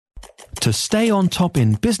To stay on top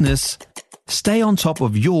in business, stay on top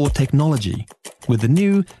of your technology with the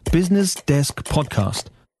new Business Desk podcast,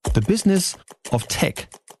 The Business of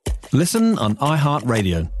Tech. Listen on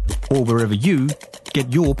iHeartRadio or wherever you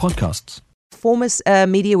get your podcasts. Former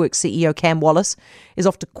MediaWorks CEO Cam Wallace is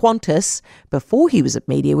off to Qantas. Before he was at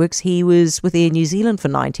MediaWorks, he was with Air New Zealand for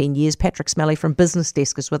 19 years. Patrick Smelly from Business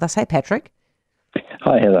Desk is with us. Hey, Patrick.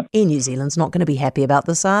 Hi, Heather. Air New Zealand's not going to be happy about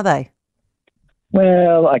this, are they?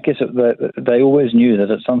 Well, I guess they always knew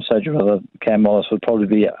that at some stage or other, Cam Wallace would probably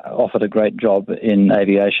be offered a great job in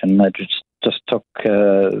aviation. They just took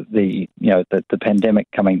the pandemic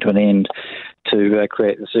coming to an end to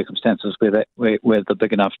create the circumstances where the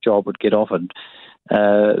big enough job would get offered.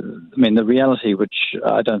 The reality, which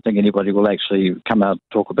I don't think anybody will actually come out and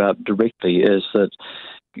talk about directly, is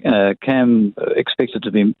that Cam expected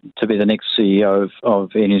to be the next CEO of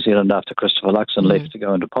Air New Zealand after Christopher Luxon left to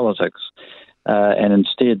go into politics. And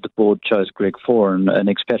instead, the board chose Greg Foran, an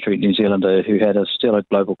expatriate New Zealander who had a stellar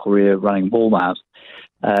global career running Walmart.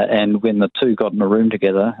 And when the two got in a room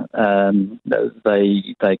together,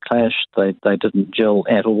 they clashed. They didn't gel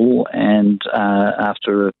at all. And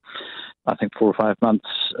after, I think, 4 or 5 months,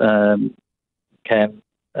 Cam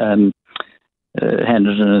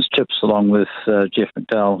handed in his chips along with Jeff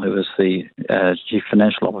McDowell, who was the chief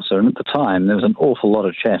financial officer. And at the time, there was an awful lot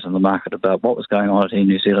of chat in the market about what was going on at Air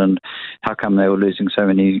New Zealand, how come they were losing so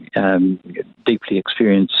many deeply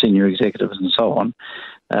experienced senior executives and so on.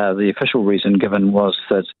 The official reason given was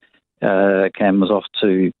that Cam was off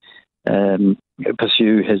to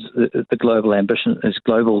pursue his global ambitions,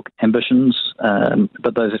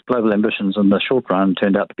 but those global ambitions in the short run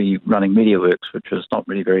turned out to be running MediaWorks, which was not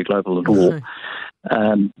really very global at all.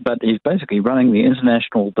 But he's basically running the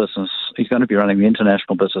international business. He's going to be running the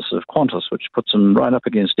international business of Qantas, which puts him right up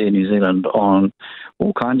against Air New Zealand on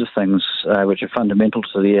all kinds of things which are fundamental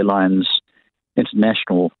to the airline's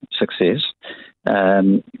international success.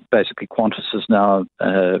 Basically, Qantas is now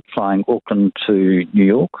flying Auckland to New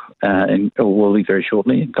York, or will be very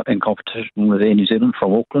shortly, in competition with Air New Zealand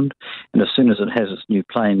from Auckland. And as soon as it has its new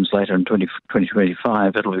planes later in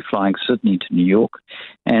 2025, it'll be flying Sydney to New York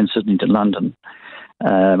and Sydney to London.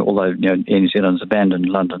 Although Air New Zealand's abandoned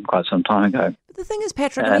London quite some time ago. The thing is,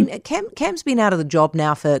 Patrick, Cam's been out of the job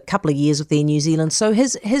now for a couple of years with Air New Zealand, so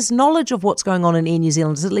his knowledge of what's going on in Air New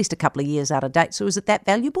Zealand is at least a couple of years out of date. So is it that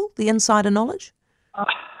valuable, the insider knowledge?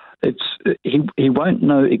 He won't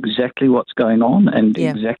know exactly what's going on and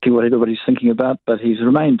exactly what everybody's thinking about, but he's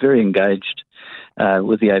remained very engaged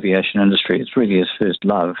with the aviation industry. It's really his first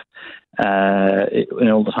love in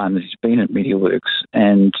all the time that he's been at MediaWorks,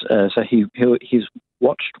 and so he's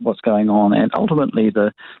watched what's going on, and ultimately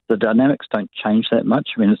the dynamics don't change that much.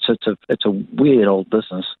 I mean, it's a weird old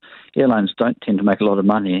business. Airlines don't tend to make a lot of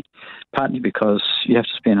money, partly because you have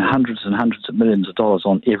to spend hundreds and hundreds of millions of dollars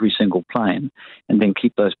on every single plane, and then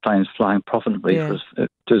keep those planes flying profitably to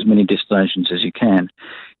as many destinations as you can.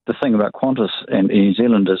 The thing about Qantas and New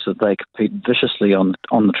Zealand is that they compete viciously on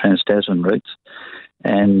the Trans-Tasman routes,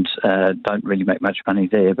 and don't really make much money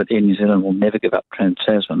there. But Air New Zealand will never give up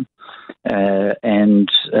Trans-Tasman, and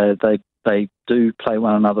they do play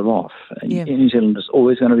one another off. Air New Zealand is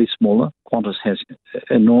always going to be smaller. Qantas has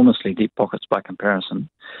enormously deep pockets by comparison,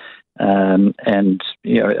 and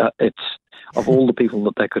it's of all the people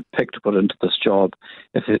that they could pick to put into this job,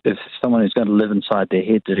 if someone who's going to live inside their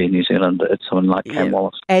head at Air New Zealand, it's someone like Cam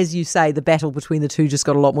Wallace. As you say, the battle between the two just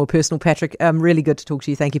got a lot more personal. Patrick, really good to talk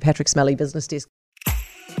to you. Thank you, Patrick Smelly, Business Desk.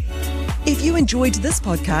 If you enjoyed this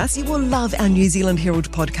podcast, you will love our New Zealand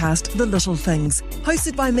Herald podcast, The Little Things,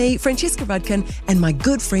 hosted by me, Francesca Rudkin, and my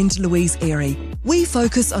good friend Louise Airy. We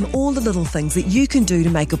focus on all the little things that you can do to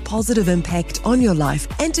make a positive impact on your life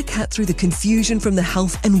and to cut through the confusion from the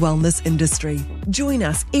health and wellness industry. Join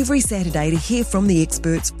us every Saturday to hear from the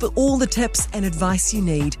experts for all the tips and advice you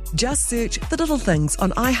need. Just search The Little Things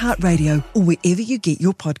on iHeartRadio or wherever you get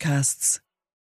your podcasts.